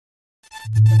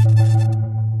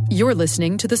You're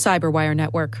listening to the Cyberwire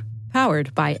Network,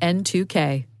 powered by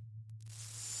N2K.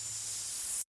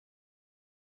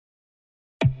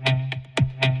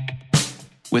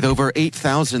 With over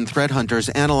 8,000 threat hunters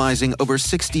analyzing over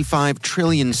 65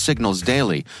 trillion signals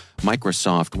daily,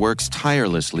 Microsoft works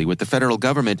tirelessly with the federal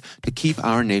government to keep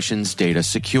our nation's data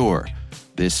secure.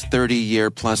 This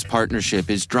 30-year-plus partnership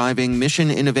is driving mission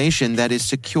innovation that is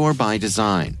secure by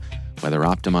design. Whether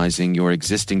optimizing your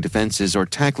existing defenses or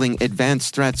tackling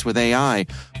advanced threats with AI,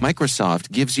 Microsoft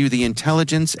gives you the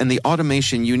intelligence and the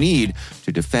automation you need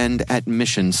to defend at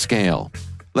mission scale.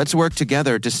 Let's work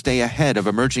together to stay ahead of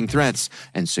emerging threats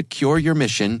and secure your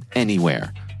mission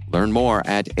anywhere. Learn more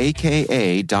at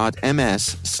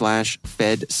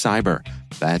aka.ms/fedcyber.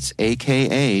 That's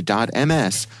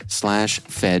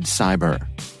aka.ms/fedcyber.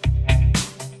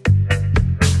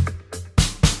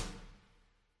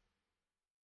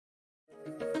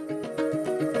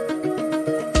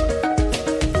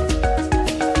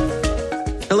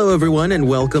 Hello, everyone, and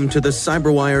welcome to the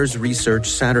CyberWire's Research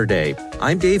Saturday.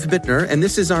 I'm Dave Bittner, and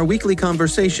this is our weekly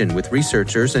conversation with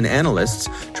researchers and analysts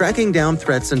tracking down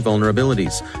threats and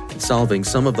vulnerabilities and solving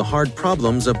some of the hard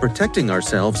problems of protecting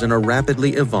ourselves in a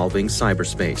rapidly evolving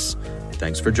cyberspace.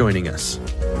 Thanks for joining us.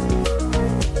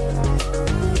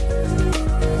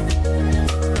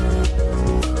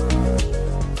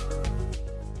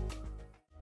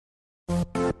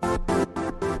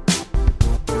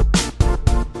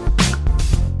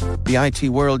 The IT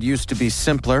world used to be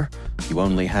simpler. You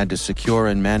only had to secure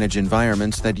and manage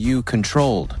environments that you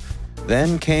controlled.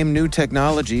 Then came new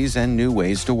technologies and new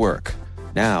ways to work.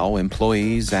 Now,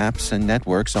 employees, apps, and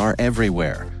networks are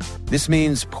everywhere. This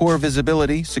means poor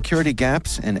visibility, security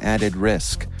gaps, and added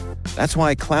risk. That's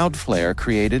why Cloudflare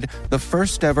created the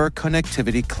first-ever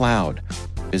connectivity cloud.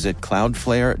 Visit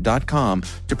cloudflare.com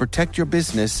to protect your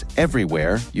business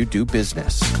everywhere you do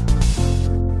business.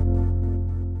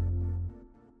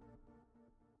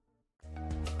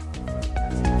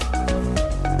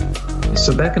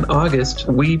 So back in August,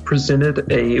 we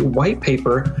presented a white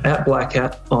paper at Black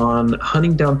Hat on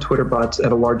hunting down Twitter bots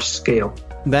at a large scale.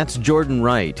 That's Jordan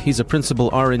Wright. He's a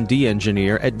principal R&D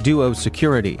engineer at Duo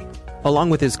Security. Along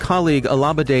with his colleague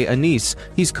Olabode Anis,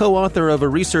 he's co-author of a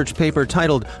research paper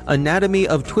titled Anatomy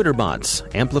of Twitter Bots,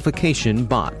 Amplification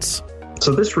Bots.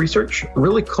 So this research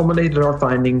really culminated our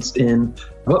findings in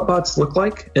what bots look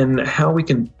like and how we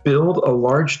can build a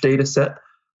large data set,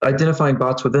 identifying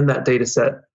bots within that data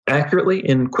set accurately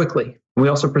and quickly. We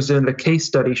also presented a case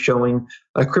study showing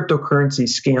a cryptocurrency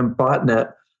scam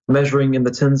botnet measuring in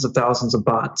the tens of thousands of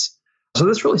bots. So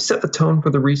this really set the tone for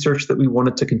the research that we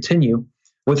wanted to continue,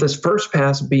 with this first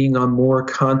pass being on more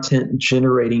content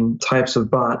generating types of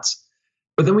bots.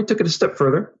 But then we took it a step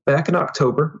further. Back in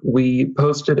October, we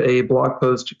posted a blog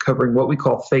post covering what we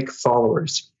call fake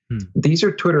followers. These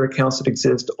are Twitter accounts that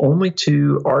exist only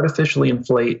to artificially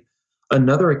inflate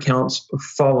another account's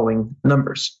following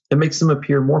numbers. It makes them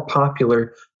appear more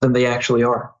popular than they actually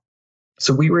are.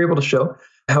 So we were able to show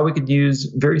how we could use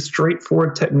very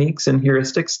straightforward techniques and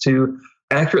heuristics to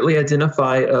accurately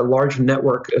identify a large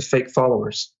network of fake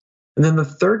followers. And then the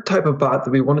third type of bot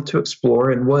that we wanted to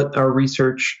explore, and what our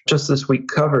research just this week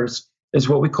covers, is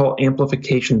what we call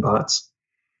amplification bots.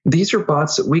 These are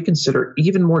bots that we consider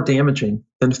even more damaging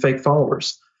than fake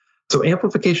followers. So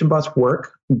amplification bots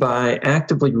work by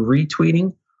actively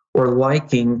retweeting or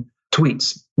liking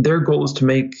tweets. Their goal is to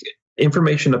make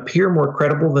information appear more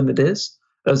credible than it is,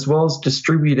 as well as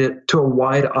distribute it to a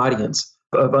wide audience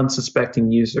of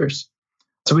unsuspecting users.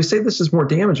 So we say this is more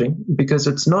damaging because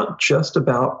it's not just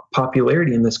about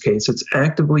popularity in this case. It's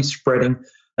actively spreading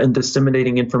and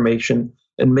disseminating information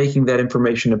and making that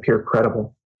information appear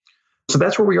credible. So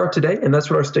that's where we are today, and that's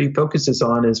what our study focuses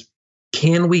on is,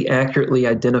 can we accurately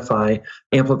identify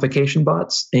amplification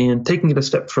bots? And taking it a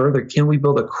step further, can we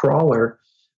build a crawler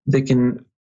that can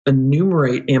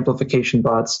enumerate amplification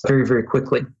bots very, very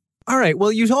quickly? All right.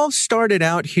 Well, you all started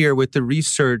out here with the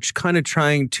research kind of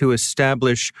trying to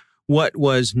establish what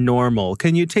was normal.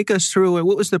 Can you take us through it?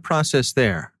 What was the process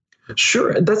there?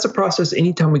 Sure. That's a process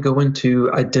anytime we go into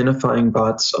identifying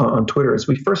bots on Twitter is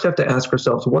we first have to ask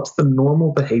ourselves, what's the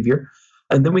normal behavior?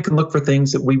 And then we can look for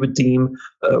things that we would deem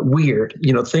weird,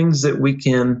 things that we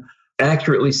can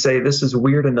accurately say this is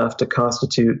weird enough to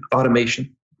constitute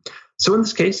automation. So in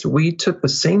this case, we took the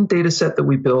same data set that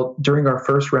we built during our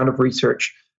first round of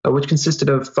research, which consisted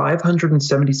of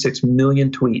 576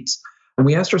 million tweets. And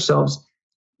we asked ourselves,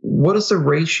 what does the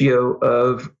ratio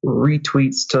of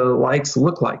retweets to likes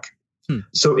look like?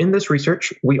 So in this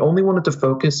research, we only wanted to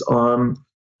focus on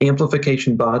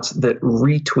amplification bots that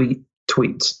retweet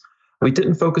tweets. We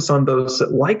didn't focus on those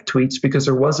that like tweets because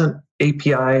there wasn't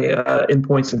API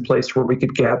endpoints in place where we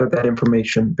could gather that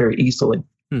information very easily.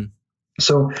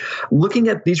 So looking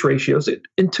at these ratios, it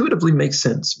intuitively makes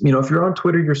sense. If you're on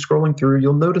Twitter, you're scrolling through,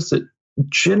 you'll notice that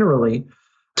generally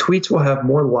tweets will have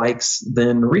more likes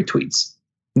than retweets.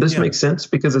 This makes sense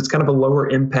because it's kind of a lower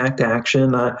impact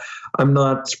action. I'm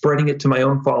not spreading it to my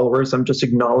own followers. I'm just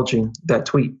acknowledging that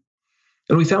tweet.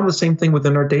 And we found the same thing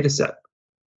within our data set.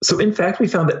 So in fact, we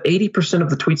found that 80% of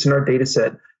the tweets in our data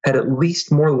set had at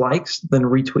least more likes than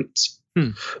retweets.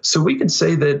 So we can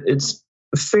say that it's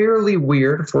fairly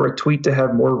weird for a tweet to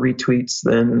have more retweets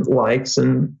than likes.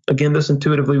 And again, this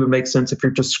intuitively would make sense if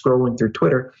you're just scrolling through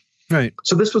Twitter. Right.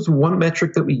 So this was one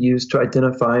metric that we used to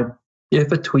identify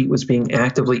if a tweet was being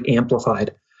actively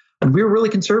amplified. And we were really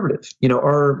conservative.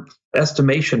 Our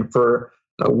estimation for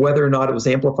whether or not it was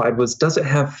amplified was, does it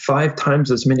have 5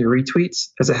 times as many retweets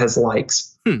as it has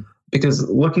likes? Because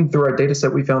looking through our data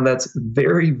set, we found that's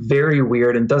very, very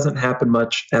weird and doesn't happen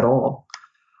much at all.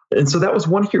 And so that was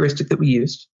one heuristic that we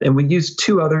used. And we used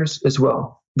 2 others as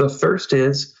well. The first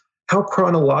is how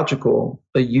chronological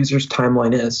a user's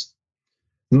timeline is.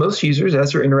 Most users,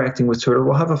 as they're interacting with Twitter,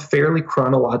 will have a fairly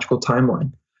chronological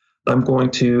timeline. I'm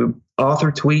going to author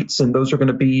tweets, and those are going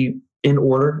to be in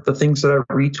order. The things that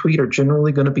I retweet are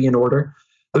generally going to be in order.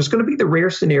 There's going to be the rare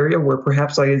scenario where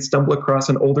perhaps I stumble across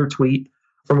an older tweet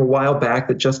from a while back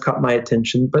that just caught my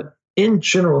attention. But in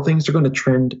general, things are going to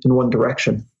trend in one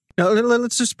direction. Now,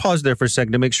 let's just pause there for a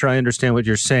second to make sure I understand what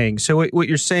you're saying. So what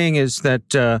you're saying is that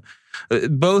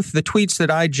both the tweets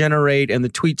that I generate and the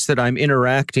tweets that I'm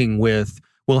interacting with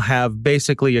will have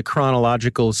basically a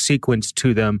chronological sequence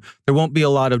to them. There won't be a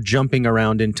lot of jumping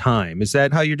around in time. Is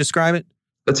that how you describe it?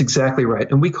 That's exactly right.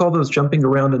 And we call those jumping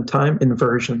around in time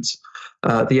inversions.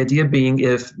 The idea being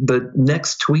if the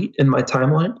next tweet in my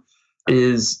timeline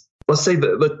is, let's say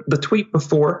the tweet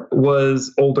before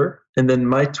was older, and then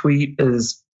my tweet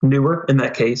is newer in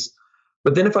that case.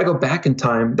 But then if I go back in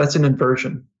time, that's an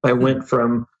inversion. I went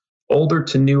from older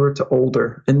to newer to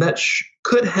older. And that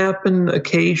could happen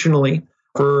occasionally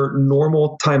for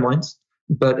normal timelines.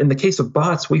 But in the case of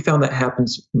bots, we found that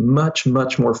happens much,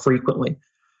 much more frequently.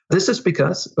 This is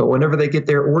because whenever they get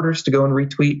their orders to go and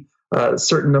retweet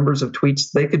certain numbers of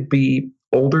tweets, they could be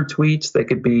older tweets, they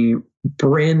could be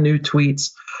brand new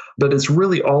tweets, but it's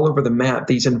really all over the map,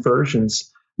 these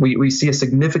inversions. We see a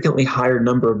significantly higher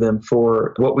number of them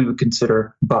for what we would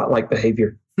consider bot-like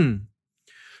behavior.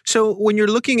 So when you're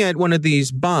looking at one of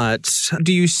these bots,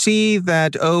 do you see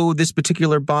that, this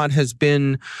particular bot has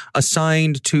been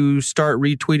assigned to start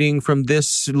retweeting from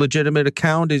this legitimate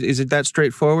account? Is it that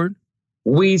straightforward?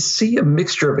 We see a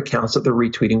mixture of accounts that they're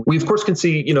retweeting. We, of course, can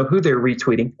see who they're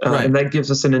retweeting, right. And that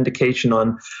gives us an indication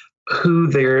on who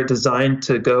they're designed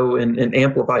to go and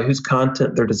amplify, whose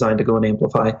content they're designed to go and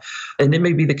amplify. And it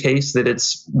may be the case that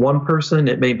it's one person,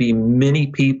 it may be many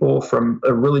people from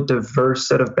a really diverse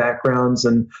set of backgrounds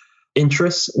and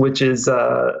interests, which is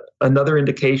another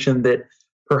indication that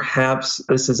perhaps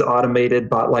this is automated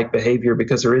bot-like behavior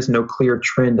because there is no clear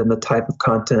trend in the type of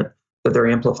content that they're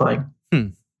amplifying.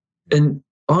 And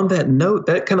on that note,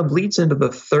 that kind of leads into the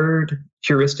third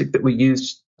heuristic that we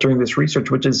used during this research,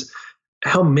 which is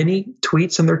how many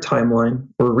tweets in their timeline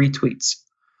were retweets.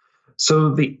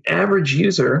 So the average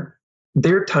user,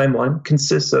 their timeline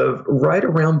consists of right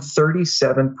around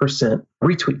 37%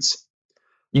 retweets.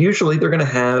 Usually they're going to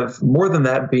have more than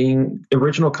that being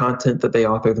original content that they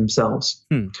author themselves.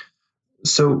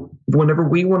 So whenever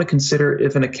we want to consider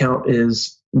if an account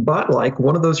is bot-like,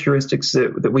 one of those heuristics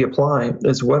that we apply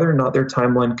is whether or not their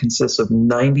timeline consists of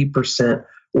 90%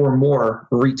 or more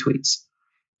retweets.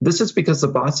 This is because the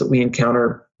bots that we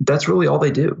encounter, that's really all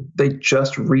they do. They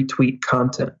just retweet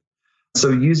content. So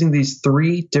using these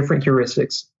 3 different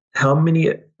heuristics, how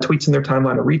many tweets in their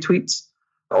timeline are retweets?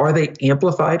 Are they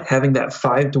amplified, having that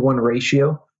 5-to-1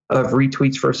 ratio of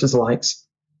retweets versus likes?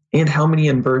 And how many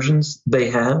inversions they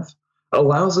have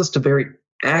allows us to very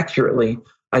accurately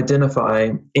identify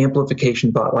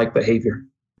amplification bot-like behavior.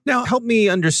 Now, help me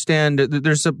understand.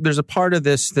 There's a part of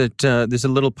this that is a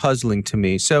little puzzling to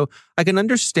me. So I can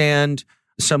understand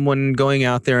someone going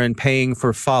out there and paying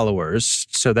for followers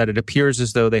so that it appears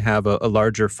as though they have a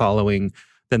larger following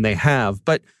than they have.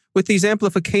 But with these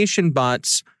amplification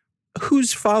bots,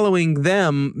 who's following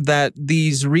them that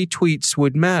these retweets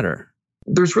would matter?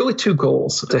 There's really 2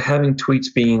 goals to having tweets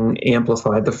being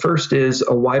amplified. The first is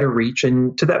a wider reach.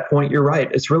 And to that point, you're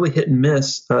right. It's really hit and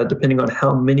miss depending on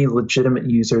how many legitimate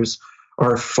users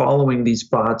are following these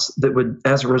bots that would,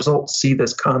 as a result, see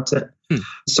this content.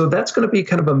 So that's going to be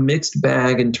kind of a mixed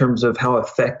bag in terms of how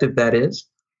effective that is.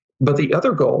 But the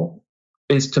other goal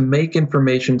is to make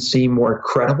information seem more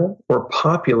credible or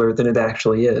popular than it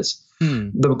actually is.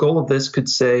 The goal of this could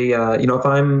say, if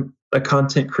I'm a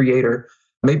content creator,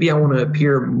 maybe I want to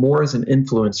appear more as an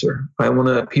influencer. I want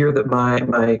to appear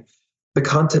that the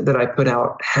content that I put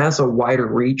out has a wider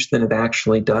reach than it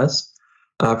actually does.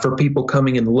 For people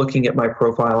coming and looking at my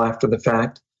profile after the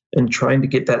fact and trying to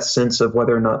get that sense of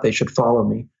whether or not they should follow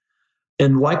me.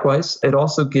 And likewise, it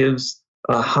also gives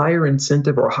a higher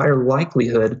incentive or higher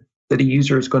likelihood that a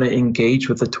user is going to engage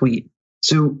with a tweet.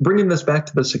 So bringing this back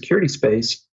to the security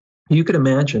space, you could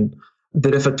imagine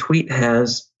that if a tweet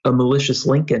has a malicious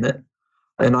link in it,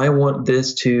 and I want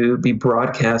this to be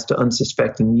broadcast to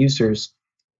unsuspecting users,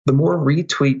 the more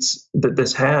retweets that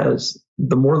this has,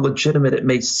 the more legitimate it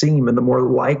may seem, and the more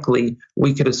likely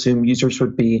we could assume users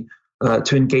would be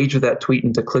to engage with that tweet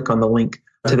and to click on the link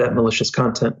to that malicious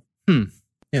content. Yeah,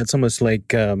 it's almost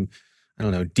like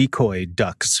decoy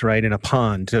ducks, right, in a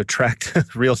pond to attract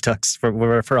real ducks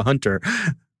for a hunter.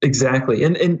 Exactly.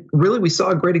 And really, we saw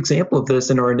a great example of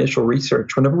this in our initial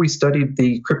research. Whenever we studied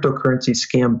the cryptocurrency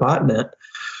scam botnet,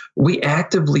 we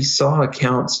actively saw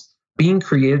accounts being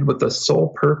created with the sole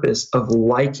purpose of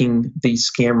liking these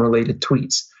scam-related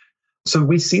tweets. So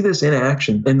we see this in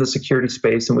action in the security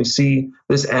space, and we see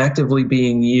this actively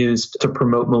being used to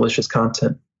promote malicious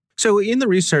content. So in the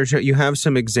research, you have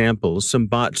some examples, some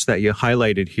bots that you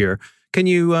highlighted here. Can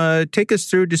you take us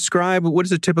through, describe what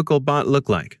does a typical bot look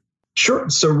like? Sure.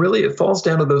 So really, it falls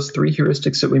down to those three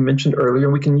heuristics that we mentioned earlier.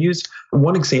 We can use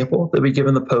one example that we give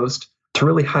in the post to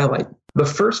really highlight. The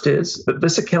first is that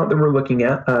this account that we're looking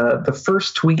at, the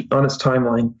first tweet on its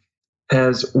timeline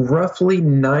has roughly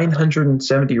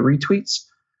 970 retweets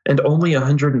and only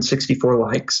 164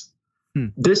 likes.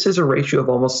 This is a ratio of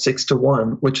almost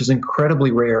 6-to-1, which is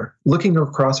incredibly rare. Looking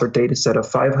across our data set of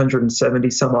 570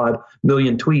 some odd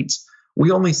million tweets,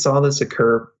 we only saw this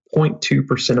occur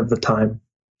 0.2% of the time.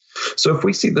 So if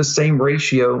we see the same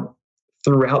ratio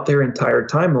throughout their entire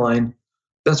timeline,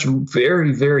 that's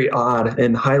very, very odd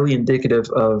and highly indicative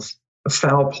of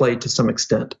foul play to some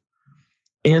extent.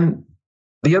 And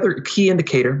the other key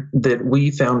indicator that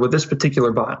we found with this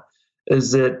particular bot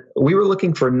is that we were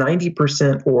looking for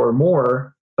 90% or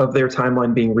more of their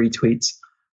timeline being retweets,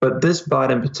 but this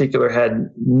bot in particular had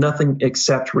nothing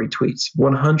except retweets.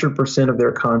 100% of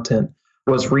their content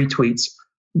was retweets,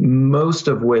 most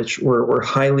of which were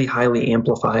highly, highly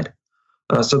amplified.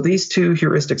 So these two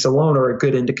heuristics alone are a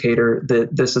good indicator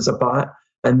that this is a bot.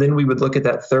 And then we would look at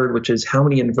that third, which is how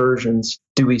many inversions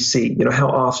do we see? How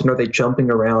often are they jumping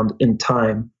around in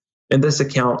time? And this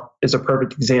account is a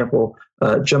perfect example,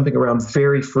 jumping around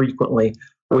very frequently,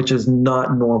 which is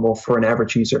not normal for an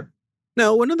average user.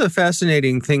 Now, one of the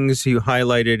fascinating things you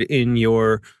highlighted in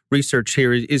your research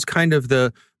here is kind of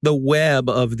the web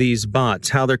of these bots,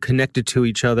 how they're connected to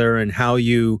each other and how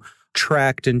you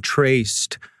tracked and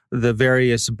traced the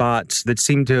various bots that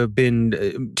seem to have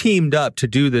been teamed up to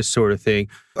do this sort of thing.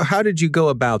 How did you go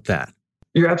about that?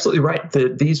 You're absolutely right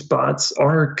that these bots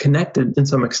are connected in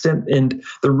some extent. And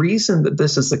the reason that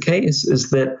this is the case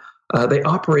is that they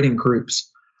operate in groups.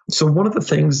 So one of the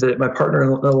things that my partner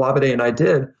Olabode and I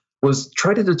did was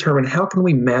try to determine how can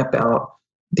we map out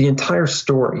the entire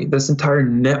story, this entire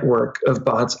network of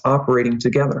bots operating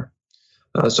together.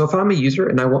 So if I'm a user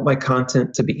and I want my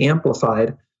content to be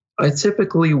amplified, I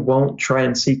typically won't try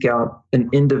and seek out an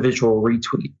individual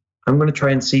retweet. I'm going to try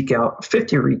and seek out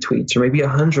 50 retweets or maybe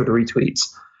 100 retweets.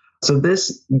 So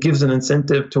this gives an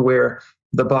incentive to where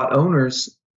the bot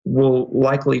owners will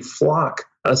likely flock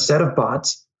a set of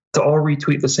bots to all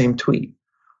retweet the same tweet.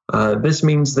 This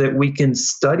means that we can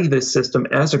study this system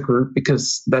as a group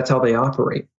because that's how they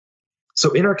operate.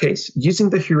 So in our case,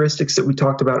 using the heuristics that we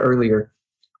talked about earlier,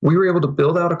 we were able to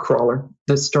build out a crawler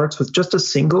that starts with just a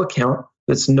single account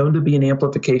that's known to be an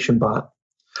amplification bot,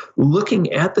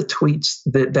 looking at the tweets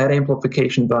that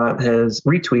amplification bot has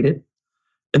retweeted,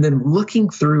 and then looking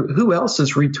through who else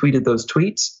has retweeted those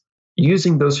tweets,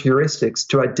 using those heuristics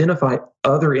to identify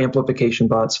other amplification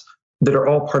bots that are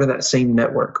all part of that same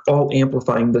network, all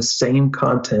amplifying the same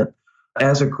content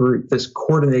as a group, this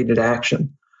coordinated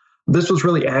action. This was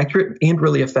really accurate and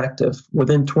really effective.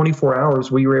 Within 24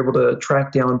 hours, we were able to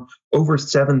track down over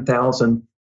 7,000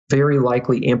 very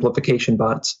likely amplification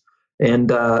bots.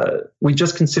 And we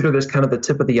just consider this kind of the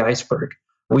tip of the iceberg.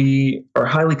 We are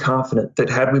highly confident that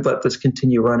had we let this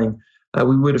continue running,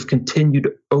 we would have continued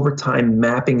over time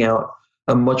mapping out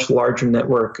a much larger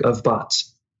network of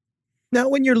bots. Now,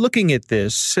 when you're looking at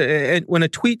this, when a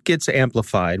tweet gets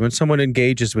amplified, when someone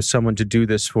engages with someone to do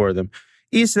this for them,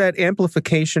 is that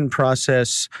amplification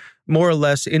process more or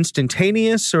less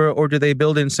instantaneous, or do they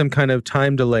build in some kind of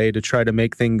time delay to try to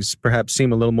make things perhaps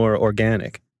seem a little more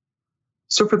organic?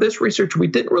 So for this research, we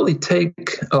didn't really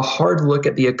take a hard look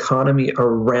at the economy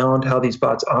around how these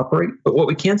bots operate. But what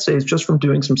we can say is just from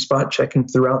doing some spot checking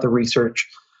throughout the research,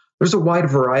 there's a wide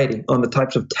variety on the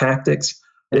types of tactics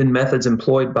and methods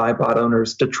employed by bot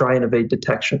owners to try and evade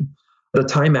detection. The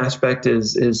time aspect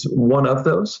is one of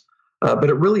those, but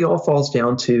it really all falls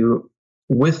down to,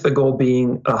 with the goal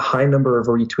being a high number of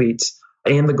retweets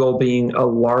and the goal being a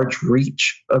large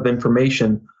reach of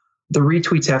information, the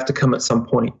retweets have to come at some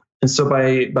point. And so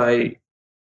by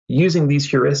using these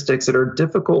heuristics that are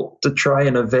difficult to try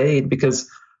and evade, because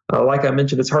like I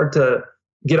mentioned, it's hard to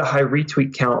get a high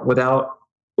retweet count without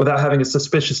having a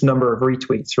suspicious number of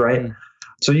retweets, right?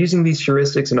 So using these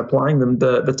heuristics and applying them,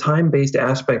 the time-based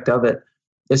aspect of it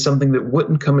is something that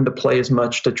wouldn't come into play as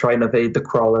much to try and evade the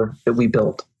crawler that we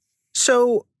built.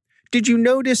 So did you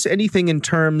notice anything in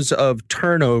terms of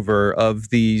turnover of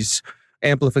these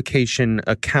amplification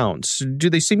accounts? Do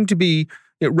they seem to be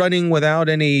running without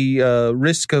any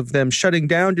risk of them shutting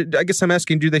down? I guess I'm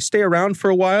asking, do they stay around for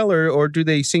a while, or do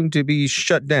they seem to be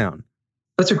shut down?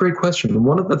 That's a great question.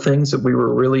 One of the things that we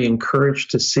were really encouraged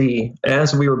to see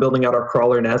as we were building out our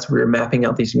crawler and as we were mapping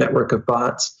out these network of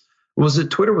bots was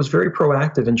that Twitter was very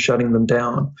proactive in shutting them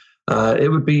down. It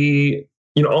would be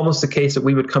almost the case that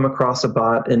we would come across a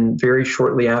bot and very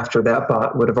shortly after that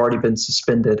bot would have already been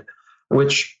suspended,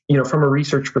 which, from a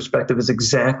research perspective is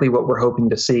exactly what we're hoping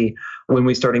to see when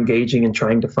we start engaging and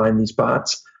trying to find these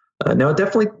bots. Now, it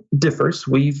definitely differs.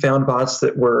 We found bots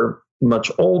that were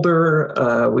much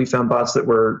older. We found bots that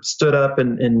were stood up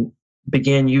and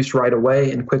began use right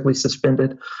away and quickly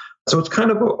suspended. So it's kind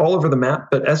of all over the map.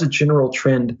 But as a general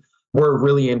trend, we're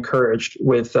really encouraged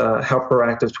with how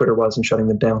proactive Twitter was in shutting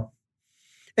them down.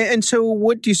 And so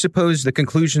what do you suppose the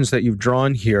conclusions that you've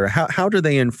drawn here, how do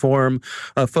they inform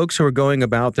folks who are going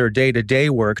about their day-to-day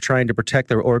work trying to protect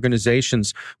their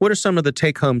organizations? What are some of the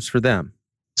take-homes for them?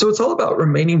 So it's all about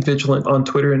remaining vigilant on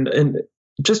Twitter and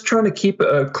just trying to keep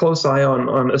a close eye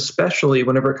on, especially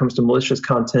whenever it comes to malicious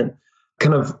content,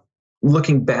 kind of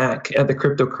looking back at the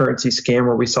cryptocurrency scam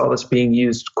where we saw this being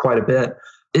used quite a bit.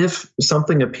 If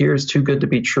something appears too good to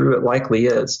be true, it likely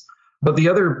is. But the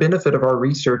other benefit of our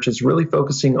research is really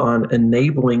focusing on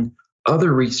enabling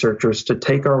other researchers to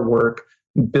take our work,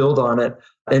 build on it,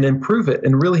 and improve it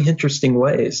in really interesting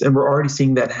ways. And we're already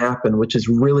seeing that happen, which is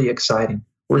really exciting.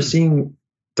 We're seeing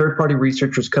third-party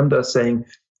researchers come to us saying,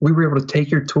 we were able to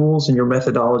take your tools and your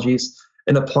methodologies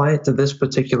and apply it to this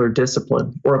particular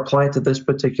discipline or apply it to this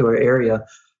particular area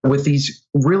with these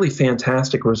really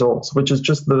fantastic results, which is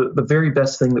just the very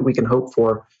best thing that we can hope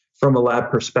for from a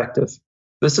lab perspective.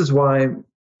 This is why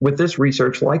with this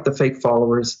research, like the fake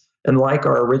followers and like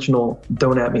our original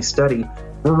Don't At Me study,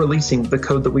 we're releasing the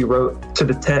code that we wrote to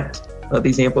detect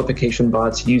these amplification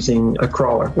bots using a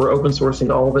crawler. We're open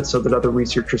sourcing all of it so that other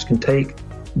researchers can take,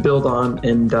 build on,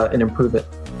 and improve it.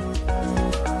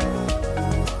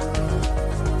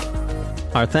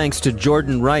 Our thanks to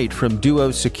Jordan Wright from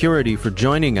Duo Security for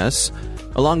joining us.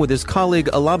 Along with his colleague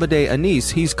Olabode Anis,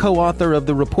 he's co-author of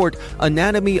the report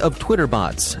Anatomy of Twitter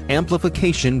Bots,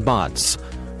 Amplification Bots.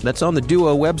 That's on the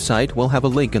Duo website. We'll have a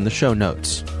link in the show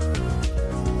notes.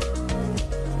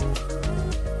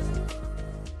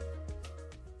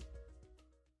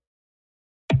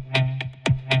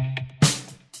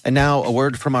 And now a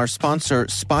word from our sponsor,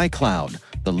 SpyCloud,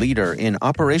 the leader in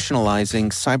operationalizing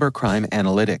cybercrime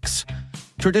analytics.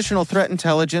 Traditional threat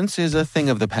intelligence is a thing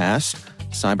of the past.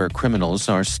 Cyber criminals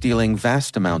are stealing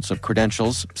vast amounts of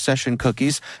credentials, session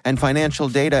cookies, and financial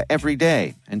data every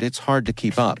day, and it's hard to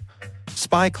keep up.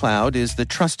 SpyCloud is the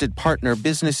trusted partner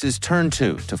businesses turn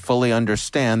to fully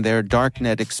understand their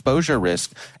darknet exposure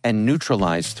risk and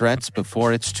neutralize threats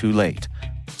before it's too late.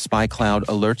 SpyCloud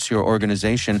alerts your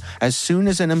organization as soon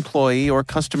as an employee or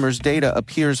customer's data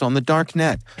appears on the dark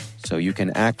net, so you can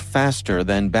act faster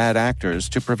than bad actors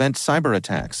to prevent cyber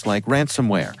attacks like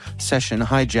ransomware, session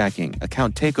hijacking,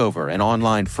 account takeover, and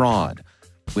online fraud.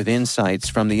 With insights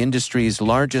from the industry's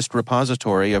largest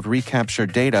repository of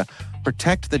recaptured data,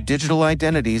 protect the digital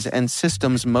identities and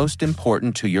systems most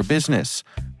important to your business.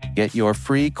 Get your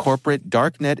free corporate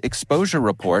darknet exposure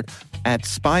report at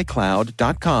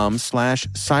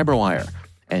spycloud.com/cyberwire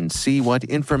and see what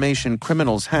information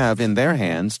criminals have in their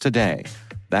hands today.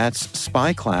 That's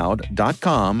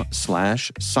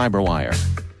spycloud.com/cyberwire.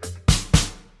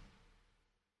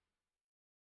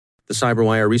 The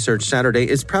CyberWire Research Saturday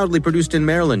is proudly produced in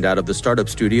Maryland out of the startup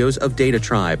studios of Data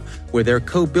Tribe, where they're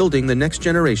co-building the next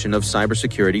generation of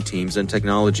cybersecurity teams and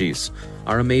technologies.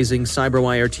 Our amazing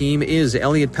CyberWire team is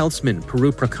Elliot Peltzman,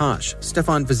 Puru Prakash,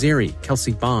 Stefan Vaziri,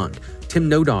 Kelsey Bond, Tim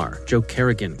Nodar, Joe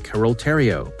Kerrigan, Carol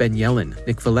Terrio, Ben Yellen,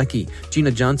 Nick Valecki, Gina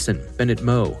Johnson, Bennett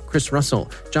Moe, Chris Russell,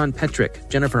 John Petrick,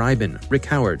 Jennifer Iben, Rick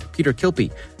Howard, Peter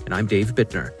Kilpie, and I'm Dave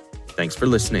Bittner. Thanks for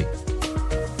listening.